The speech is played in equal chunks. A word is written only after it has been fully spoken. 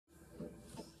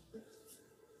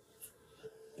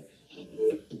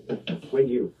When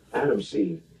you, Adam's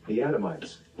seed, the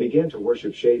Adamites, began to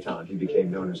worship Shaitan, he became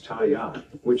known as Tayyah,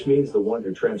 which means the one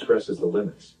who transgresses the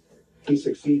limits. He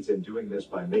succeeds in doing this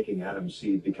by making Adam's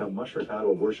seed become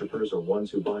mushrikadal worshippers, or ones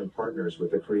who bind partners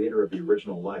with the creator of the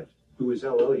original life, who is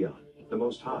El Elyon, the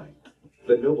Most High.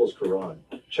 The Nobles Quran,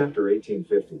 chapter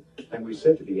 1850, and we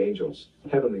said to the angels,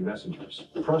 heavenly messengers,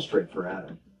 prostrate for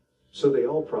Adam. So they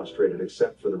all prostrated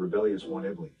except for the rebellious one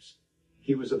Iblis.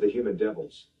 He was of the human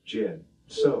devils, jinn,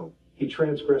 so he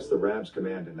transgressed the Rabb's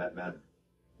command in that matter.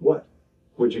 What?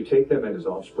 Would you take them and his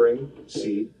offspring,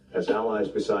 seed, as allies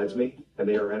besides me, and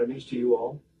they are enemies to you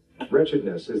all?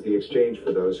 Wretchedness is the exchange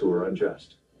for those who are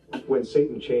unjust. When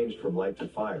Satan changed from light to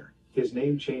fire, his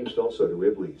name changed also to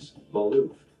Iblis,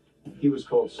 Maluth. He was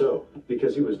called so,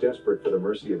 because he was desperate for the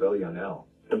mercy of Elyon El,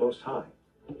 the Most High.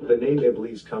 The name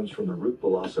Iblis comes from the root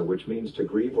balasa, which means to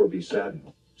grieve or be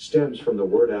saddened, stems from the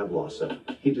word ablasa.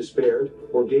 He despaired,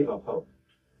 or gave up hope.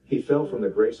 He fell from the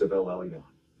grace of El Elyon.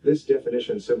 This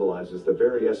definition symbolizes the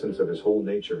very essence of his whole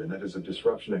nature, and that is of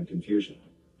disruption and confusion.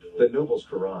 The Nobles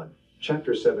Quran,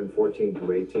 chapter 7,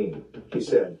 14-18, he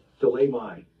said, delay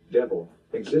my, devil,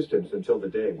 existence until the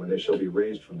day when they shall be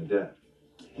raised from the dead.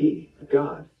 He,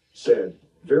 God, said,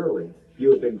 verily,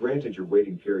 you have been granted your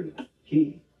waiting period.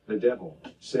 He, the devil,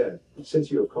 said,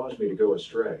 since you have caused me to go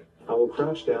astray, I will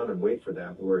crouch down and wait for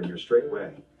them who are in your straight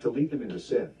way, to lead them into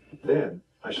sin. Then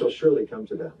I shall surely come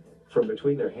to them, from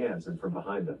between their hands and from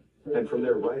behind them, and from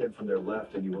their right and from their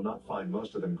left, and you will not find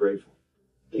most of them grateful.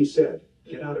 He said,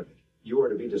 get out of it, you are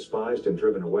to be despised and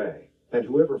driven away, and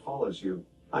whoever follows you,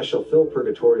 I shall fill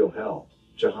purgatorial hell,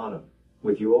 Jahannam,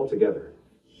 with you altogether.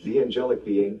 The angelic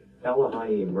being,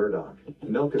 Elohim Murdoch,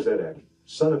 Melchizedek,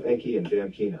 son of Enki and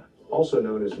Damkina, also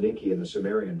known as Ninki in the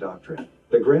Sumerian doctrine,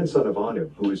 the grandson of Anu,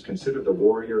 who is considered the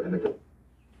warrior and the...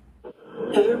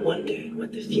 Ever wondered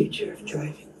what the future of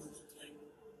driving will look like?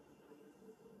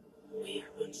 We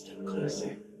are one step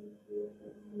closer.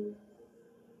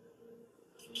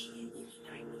 The Kia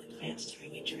EV9 with advanced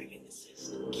hearing driving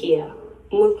assist. Kia,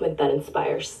 movement that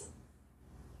inspires.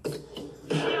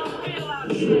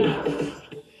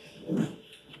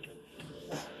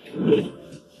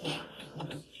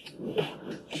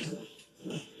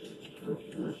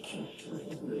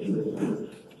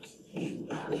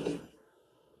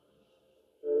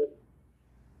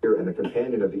 And the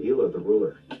companion of the Elah the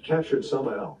ruler, captured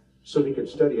Samael, so he could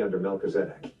study under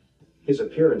Melchizedek. His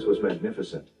appearance was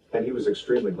magnificent, and he was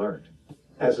extremely learned.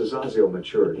 As Azazel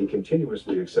matured, he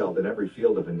continuously excelled in every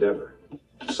field of endeavor.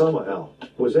 Samael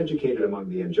was educated among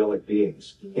the angelic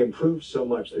beings, improved so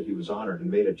much that he was honored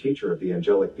and made a teacher of the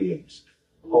angelic beings.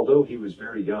 Although he was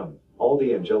very young, all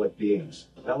the angelic beings,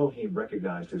 Elohim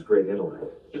recognized his great intellect.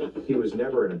 He was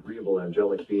never an agreeable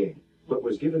angelic being, but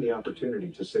was given the opportunity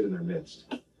to sit in their midst.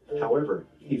 However,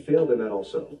 he failed in that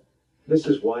also. This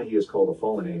is why he is called a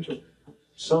fallen angel.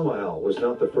 Samael was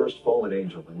not the first fallen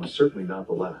angel and was certainly not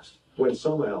the last. When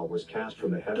Samael was cast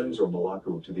from the heavens, or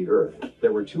Malaku, to the earth,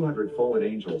 there were 200 fallen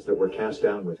angels that were cast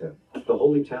down with him. The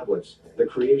Holy Tablets, the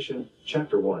Creation,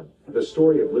 chapter 1, the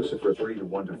story of Lucifer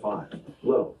 3-1-5.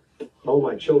 Lo, O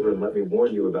my children, let me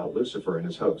warn you about Lucifer and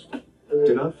his host.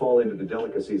 Do not fall into the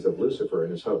delicacies of Lucifer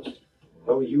and his host.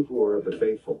 O you who are of the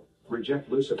faithful, reject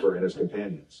Lucifer and his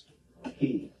companions.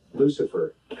 He,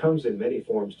 Lucifer, comes in many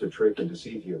forms to trick and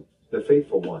deceive you, the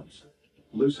faithful ones.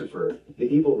 Lucifer, the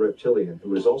evil reptilian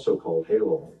who is also called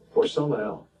Halol, or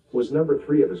Samael, was number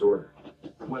 3 of his order.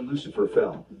 When Lucifer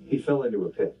fell, he fell into a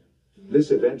pit.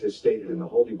 This event is stated in the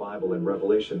Holy Bible in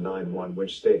Revelation 9:1,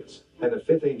 which states, and the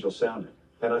 5th angel sounded,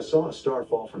 and I saw a star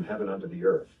fall from heaven unto the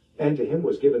earth, and to him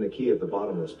was given the key of the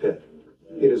bottomless pit.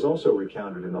 It is also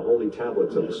recounted in the Holy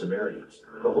Tablets of the Sumerians.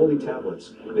 The Holy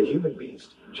Tablets, the Human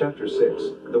Beast, chapter 6,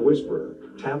 the Whisperer,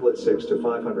 tablet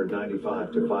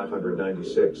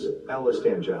 6-595-596,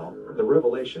 Al-Istanjal, the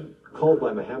Revelation, called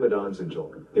by Muhammadan's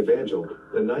Evangel,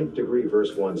 the 9th degree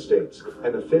verse 1 states,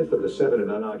 and the 5th of the 7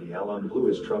 Anunnaki Alam blew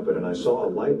his trumpet, and I saw a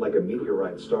light like a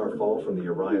meteorite star fall from the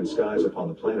Orion skies upon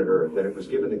the planet Earth, and it was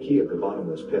given the key of the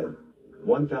bottomless pit.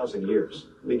 1,000 years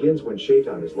begins when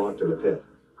Shaitan is locked in the pit.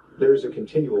 There is a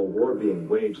continual war being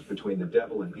waged between the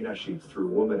devil and Inashith through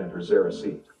woman and her Zerah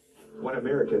seed. When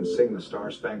Americans sing the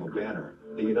Star-Spangled Banner,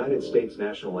 the United States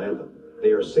national anthem,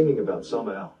 they are singing about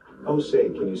Samael. Oh say,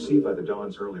 can you see by the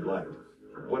dawn's early light?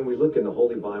 When we look in the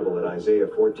Holy Bible at Isaiah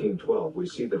 14:12, we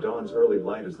see the dawn's early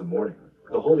light as the morning.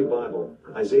 The Holy Bible,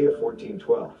 Isaiah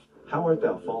 14:12, how art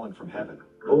thou fallen from heaven,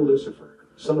 O Lucifer,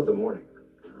 son of the morning?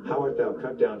 How art thou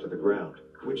cut down to the ground,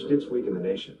 which didst weaken the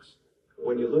nations?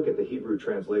 When you look at the Hebrew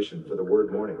translation for the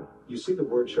word morning, you see the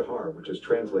word shahar, which is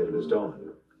translated as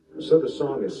dawn. So the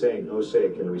song is saying, "Oh say,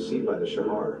 can we see by the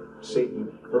Shahar,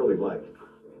 Satan, early light."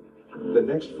 The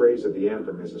next phrase of the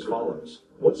anthem is as follows: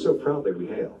 "What so proudly we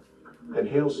hail." And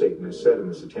 "Hail Satan" is said in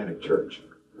the Satanic Church.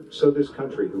 So this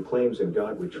country who claims "In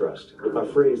God we trust," a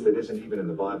phrase that isn't even in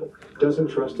the Bible, doesn't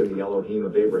trust in the Elohim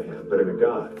of Abraham but in a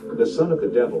God, the son of the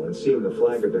devil, and seeing the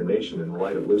flag of their nation in the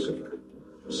light of Lucifer.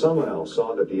 Samael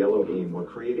saw that the Elohim were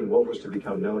creating what was to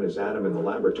become known as Adam in the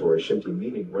laboratory Shinti,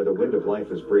 meaning where the wind of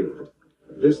life is breathed.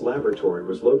 This laboratory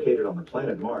was located on the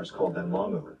planet Mars called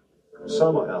Enlamu.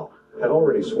 Samael had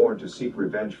already sworn to seek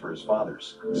revenge for his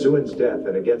father's, Zuin's death,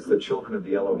 and against the children of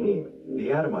the Elohim,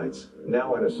 the Adamites,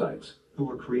 now Enossites, who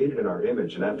were created in our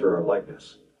image and after our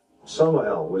likeness.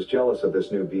 Samael was jealous of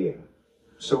this new being.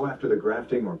 So after the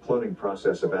grafting or cloning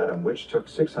process of Adam, which took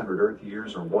 600 Earth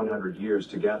years or 100 years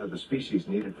to gather the species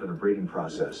needed for the breeding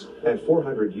process, and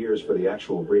 400 years for the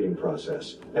actual breeding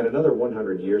process, and another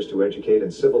 100 years to educate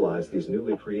and civilize these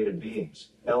newly created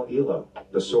beings, El Elo,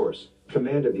 the source,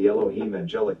 commanded the Elohim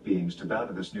angelic beings to bow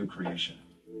to this new creation.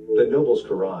 The Nobles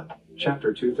Quran,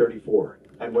 chapter 234,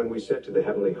 "And when we said to the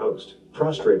heavenly host,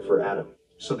 prostrate for Adam,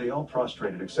 so they all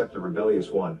prostrated except the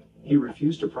rebellious one. He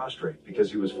refused to prostrate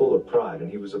because he was full of pride and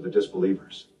he was of the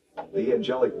disbelievers." The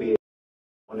angelic being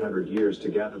 100 years to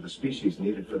gather the species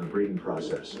needed for the breeding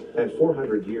process, and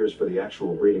 400 years for the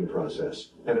actual breeding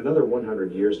process, and another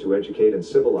 100 years to educate and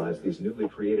civilize these newly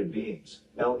created beings,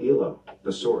 El Elo,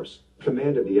 the source,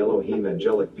 commanded the Elohim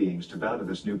angelic beings to bow to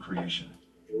this new creation.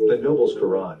 The Nobles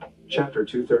Quran, chapter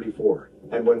 234,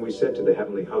 "And when we said to the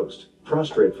heavenly host,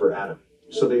 prostrate for Adam,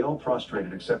 so they all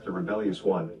prostrated except the rebellious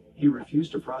one. He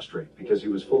refused to prostrate because he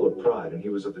was full of pride and he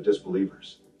was of the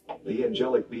disbelievers." The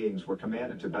angelic beings were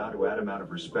commanded to bow to Adam out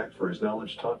of respect for his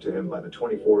knowledge taught to him by the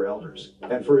 24 elders,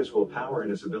 and for his willpower and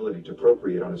his ability to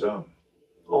procreate on his own.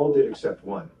 All did except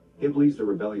one, Iblis the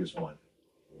rebellious one.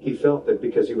 He felt that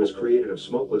because he was created of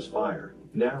smokeless fire,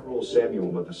 Nahrul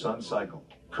Samuel of the sun cycle,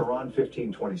 Quran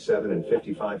 15:27 and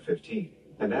 55:15,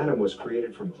 and Adam was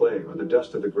created from clay or the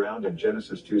dust of the ground in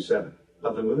Genesis 2:7,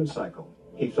 of the moon cycle.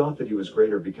 He thought that he was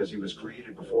greater because he was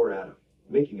created before Adam,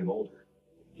 making him older.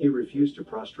 He refused to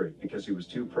prostrate because he was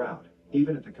too proud,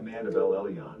 even at the command of El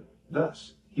Elyon.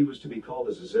 Thus, he was to be called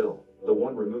Azazel, the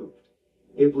one removed.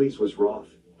 Iblis was wroth,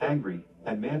 angry,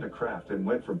 and manned a craft and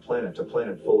went from planet to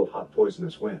planet full of hot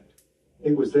poisonous wind.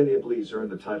 It was then Iblis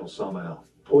earned the title Samael,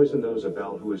 poisoned those of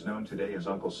El who is known today as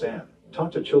Uncle Sam,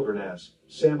 taught to children as,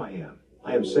 "Sam I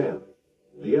am Sam."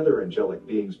 The other angelic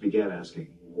beings began asking,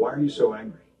 "Why are you so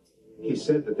angry?" He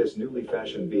said that this newly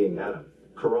fashioned being Adam,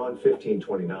 Quran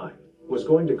 15:29, was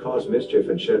going to cause mischief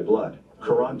and shed blood,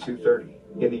 Quran 2:30,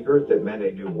 in the earth that meant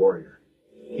a new warrior.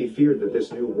 He feared that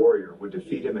this new warrior would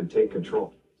defeat him and take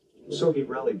control. So he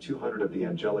rallied 200 of the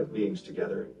angelic beings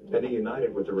together, and they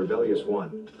united with the rebellious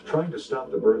one, trying to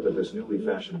stop the birth of this newly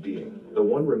fashioned being, the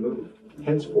one removed,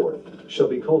 henceforth, shall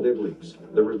be called Iblis,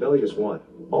 the rebellious one.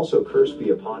 Also curse be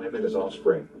upon him and his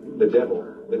offspring, the devil,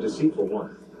 the deceitful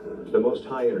one. The Most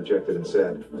High interjected and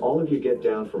said, "All of you get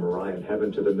down from Orion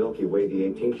heaven to the Milky Way, the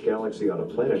 18th galaxy, on a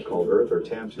planet called Earth or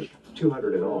Tamtu,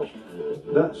 200 in all."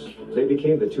 Thus, they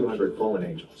became the 200 fallen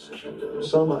angels.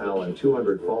 Samael and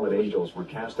 200 fallen angels were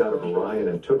cast out of Orion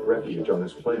and took refuge on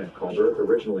this planet called Earth,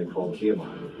 originally called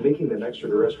Tiamat, making them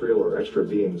extraterrestrial or extra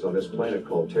beings on this planet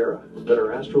called Terra, that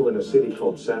are astral in a city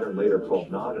called Saturn, later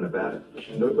called Nod and Abaddon,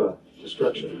 Nudba,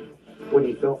 destruction. When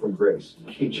he fell from grace,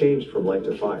 he changed from light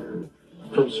to fire.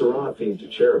 From seraphim to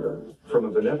cherubim, from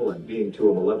a benevolent being to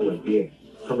a malevolent being,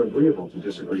 from agreeable to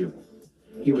disagreeable.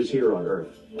 He was here on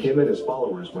earth, him and his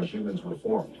followers, when humans were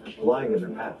formed, lying in their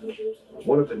path.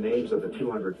 One of the names of the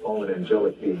 200 fallen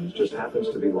angelic beings just happens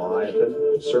to be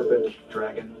Leviathan, serpent,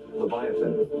 dragon,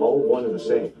 Leviathan, all one and the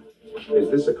same. Is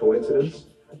this a coincidence?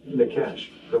 Nakash,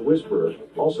 the Whisperer,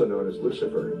 also known as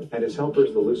Lucifer, and his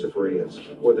helpers the Luciferians,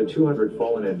 or the 200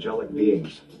 fallen angelic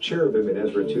beings, cherubim in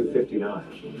Ezra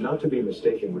 2:59, not to be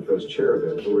mistaken with those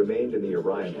cherubim who remained in the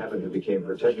Orion heaven who became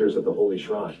protectors of the holy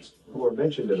shrines, who are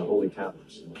mentioned in the Holy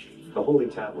Tablets. The Holy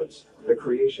Tablets, the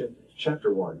Creation,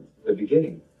 chapter 1, the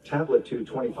beginning, tablet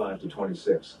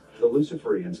 2:25-26. The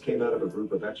Luciferians came out of a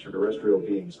group of extraterrestrial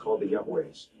beings called the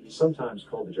Yahwehs, sometimes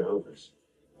called the Jehovahs.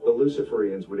 The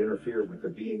Luciferians would interfere with the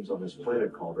beings on this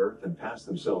planet called Earth and pass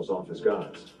themselves off as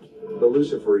gods. The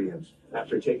Luciferians,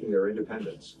 after taking their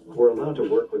independence, were allowed to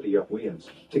work with the Yahwehians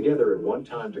together at one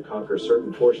time to conquer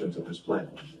certain portions of this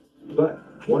planet. But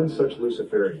one such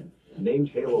Luciferian, named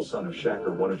Halel son of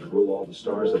Shakar, wanted to rule all the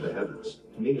stars of the heavens,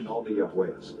 meaning all the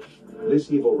Yahwehs.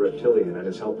 This evil reptilian and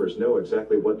his helpers know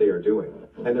exactly what they are doing,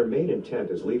 and their main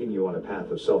intent is leading you on a path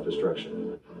of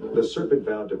self-destruction. The serpent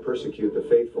vowed to persecute the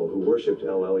faithful who worshipped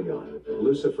El Elyon.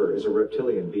 Lucifer is a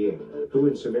reptilian being, who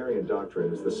in Sumerian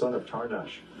doctrine is the son of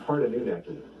Tarnush, part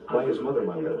Anunnaki, by his mother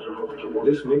Mylida.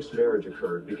 This mixed marriage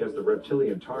occurred because the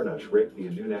reptilian Tarnush raped the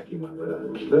Anunnaki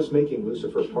Mylida, thus making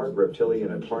Lucifer part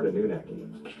reptilian and part Anunnaki.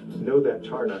 Know that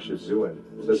Tarnush is Zuin,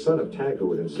 the son of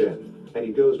Taghut and Sin, and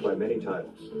he goes by many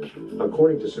titles.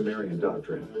 According to Sumerian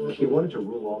doctrine, he wanted to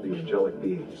rule all the angelic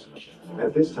beings.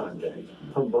 At this time day,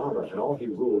 Humbaba and all he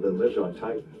ruled and lived on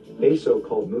Titan, a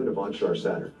so-called moon of Anshar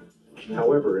Saturn.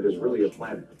 However, it is really a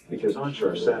planet, because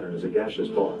Anshar Saturn is a gaseous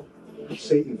ball.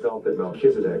 Satan felt that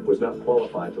Melchizedek was not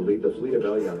qualified to lead the fleet of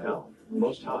Elyon El,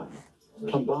 Most High.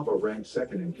 Humbaba ranked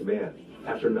second in command,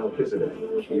 after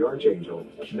Melchizedek, the archangel,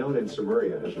 known in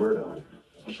Sumeria as Marduk.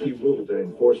 He ruled and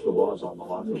enforced the laws on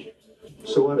Malakut.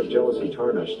 So out of jealousy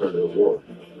Tarnush started a war.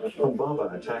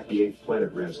 Humbaba attacked the 8th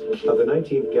planet Rizq of the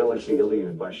 19th galaxy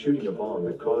Ilion by shooting a bomb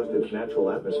that caused its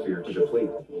natural atmosphere to deplete,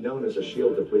 known as a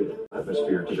shield depleter.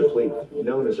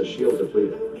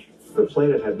 The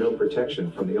planet had no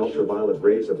protection from the ultraviolet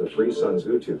rays of the three suns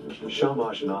Utu,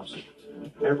 Shamash and Apsu.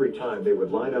 Every time they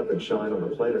would line up and shine on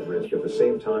the planet Rizq at the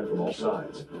same time from all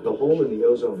sides, the hole in the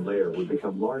ozone layer would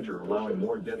become larger, allowing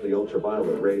more deadly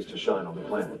ultraviolet rays to shine on the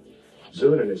planet.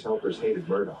 Zun and his helpers hated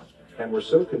Murdoch, and were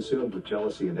so consumed with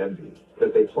jealousy and envy,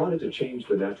 that they plotted to change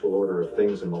the natural order of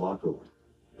things in Malakut.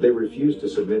 They refused to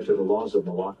submit to the laws of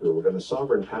Malakut and the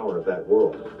sovereign power of that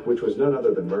world, which was none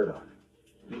other than Murdoch.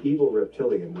 The evil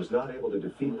reptilian was not able to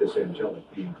defeat this angelic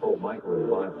being called Michael in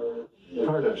the Bible.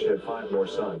 Tarnush had 5 more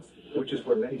sons, which is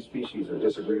where many species of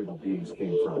disagreeable beings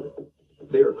came from.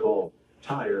 They are called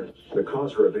Tyre, the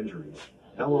causer of injuries;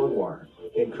 El Anwar,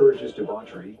 encourages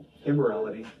debauchery,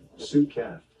 immorality;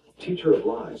 Suketh, teacher of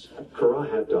lies;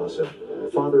 Karahat Dawson,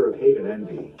 father of hate and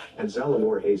envy; and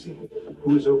Zalamor Hazy,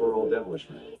 who is over all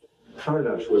devilishment.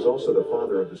 Tarnush was also the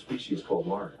father of the species called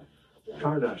Mard.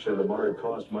 Tarnush and the Mard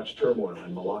caused much turmoil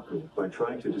in Malakut by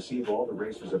trying to deceive all the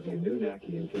races of the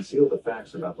Anunnaki and conceal the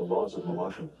facts about the laws of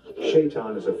Malakut.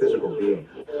 Shaitan is a physical being,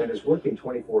 and is working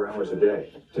 24 hours a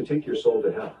day, to take your soul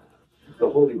to hell. The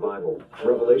Holy Bible,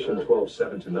 Revelation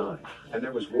 12:7-9, and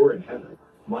there was war in heaven.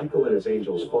 Michael and his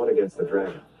angels fought against the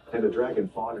dragon, and the dragon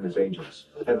fought and his angels,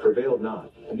 and prevailed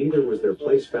not, neither was their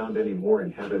place found any more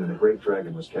in heaven, and the great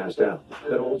dragon was cast out,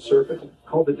 that old serpent,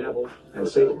 called the devil, and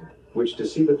Satan, which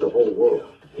deceiveth the whole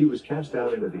world. He was cast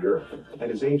out into the earth, and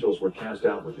his angels were cast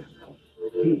out with him.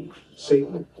 He,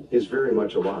 Satan, is very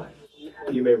much alive.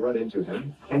 You may run into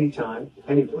him, anytime,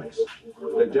 anyplace.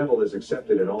 The devil is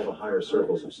accepted in all the higher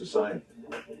circles of society.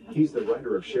 He's the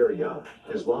writer of Sharia,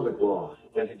 Islamic law,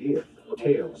 and Hadith,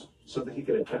 tales, so that he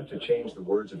can attempt to change the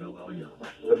words of El Elyon,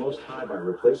 the Most High, by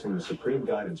replacing the supreme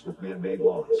guidance with man-made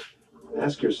laws.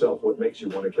 Ask yourself what makes you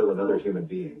want to kill another human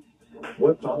being.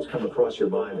 What thoughts come across your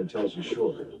mind and tells you,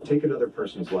 sure, take another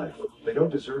person's life. They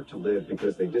don't deserve to live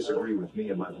because they disagree with me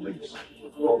and my beliefs.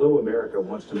 Although America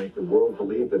wants to make the world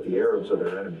believe that the Arabs are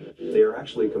their enemy, they are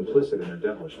actually complicit in their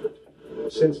devilishment.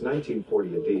 Since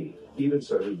 1940 AD, Ibn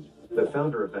Saud, the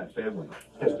founder of that family,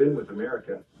 has been with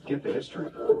America. Get the history.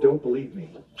 Don't believe me?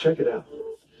 Check it out.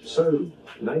 Saud,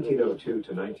 1902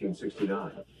 to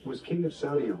 1969, was king of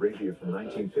Saudi Arabia from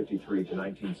 1953 to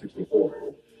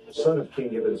 1964. Son of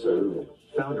King Ibn Saud,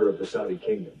 founder of the Saudi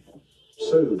kingdom.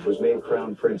 Saud was made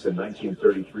crown prince in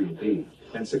 1933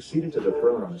 AD, and succeeded to the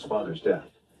throne on his father's death.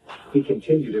 He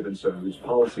continued Ibn Saud's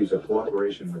policies of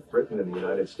cooperation with Britain and the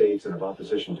United States and of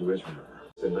opposition to Israel.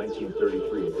 In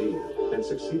 1933 AD, and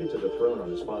succeeded to the throne on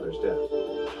his father's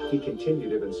death. He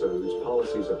continued Ibn Saud's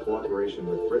policies of cooperation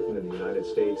with Britain and the United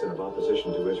States and of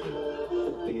opposition to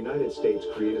Israel. The United States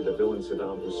created the villain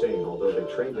Saddam Hussein, although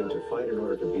they trained him to fight in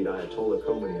order to beat Ayatollah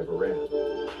Khomeini of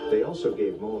Iran. They also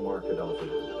gave Muammar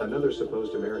Gaddafi, another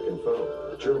supposed American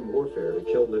foe, germ warfare to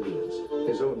kill Libyans,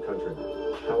 his own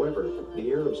countrymen. However,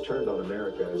 the Arabs turned on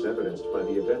America, as evidenced by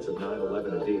the events of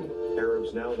 9/11 AD.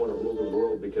 Arabs now want to rule the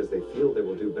world because they feel they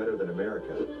will do better than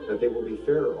America, that they will be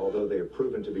fairer, although they have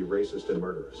proven to be racist and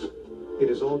murderous. It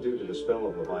is all due to the spell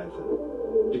of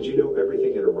Leviathan. Did you know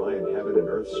everything in Orion, heaven and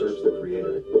earth serves the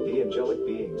Creator, the angelic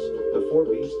beings, the 4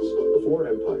 beasts, 4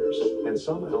 empires, and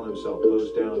Samael himself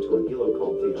bows down to an Elo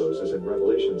called Theos, as in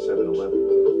Revelation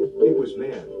 7:11. It was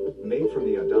man, made from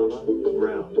the Adama,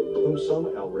 ground, whom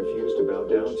Samael refused to bow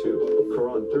down to.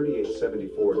 Quran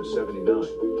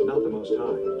 38:74-79, not the Most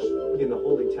High. In the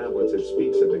Holy Tablets it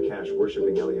speaks of Nakash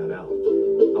worshipping Elianel.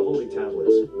 The Holy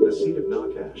Tablets, the seed of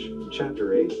Nakash,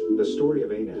 Chapter 8, the story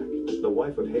of Anak, the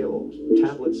wife of Halel,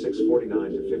 Tablet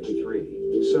 649-53.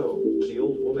 So, the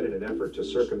old woman in an effort to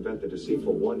circumvent the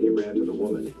deceitful one he ran to the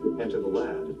woman, and to the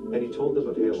lad, and he told them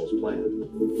of Halel's plan.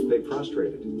 They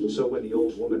prostrated, so when the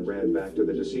old woman ran back to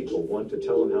the deceitful one to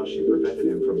tell him how she prevented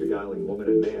him from beguiling woman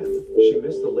and man, she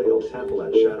missed the Lael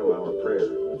Tapalat shadow hour prayer,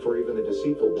 for even the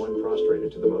deceitful one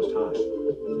prostrated to the Most High.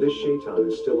 This Shaitan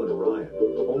is still in Orion,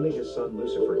 only his son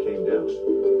Lucifer came down.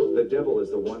 The devil is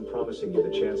the one promising you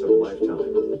the chance of a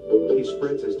lifetime. He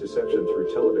spreads his deception through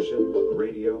television,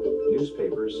 radio,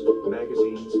 newspapers,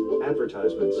 magazines,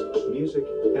 advertisements, music,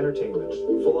 entertainment,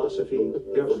 philosophy,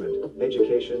 government,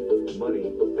 education,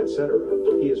 money, etc.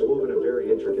 He has woven a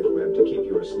very intricate web to keep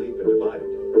you asleep and divided,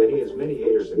 and he has many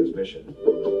aiders in his mission.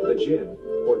 The jinn,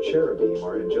 or cherubim,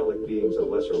 are angelic beings of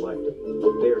lesser light.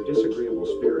 They are disagreeable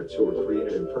spirits who were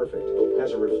created imperfect,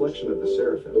 as a reflection of the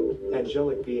seraphim,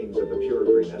 angelic beings of the pure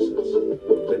green essence.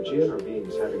 The jinn are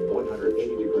beings having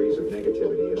 180 degrees of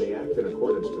negativity, and they act in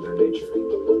accordance to their nature.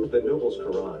 The Noble's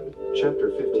Quran,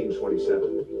 chapter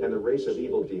 15:27, and the race of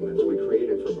evil demons we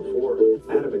created from before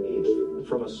Adam and Eve,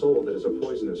 from a soul that is a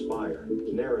poisonous fire,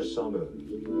 Nara Samun.